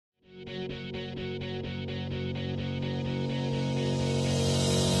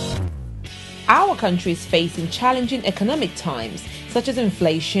Our country is facing challenging economic times, such as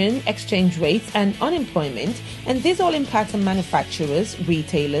inflation, exchange rates, and unemployment, and this all impacts on manufacturers,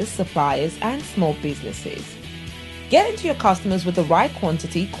 retailers, suppliers, and small businesses. Getting to your customers with the right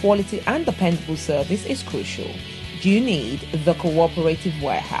quantity, quality, and dependable service is crucial. You need the Cooperative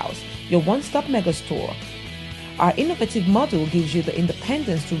Warehouse, your one-stop mega store. Our innovative model gives you the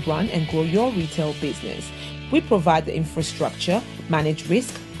independence to run and grow your retail business. We provide the infrastructure, manage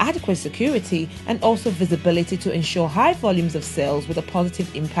risk, adequate security, and also visibility to ensure high volumes of sales with a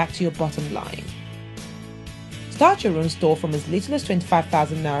positive impact to your bottom line. Start your own store from as little as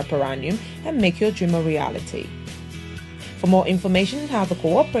 25,000 Naira per annum and make your dream a reality. For more information on how the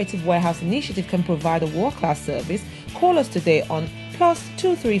Cooperative Warehouse Initiative can provide a world-class service, call us today on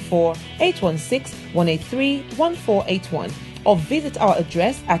 +234 816 183 1481 or visit our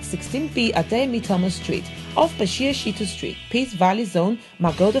address at 16B Adeyemi Thomas Street, off Bashir Shitu Street, Peace Valley Zone,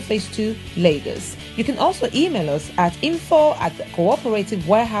 Magoda Phase 2, Lagos. You can also email us at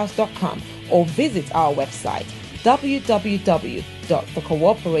info@thecooperativewarehouse.com or visit our website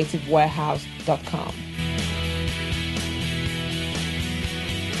www.thecooperativewarehouse.com.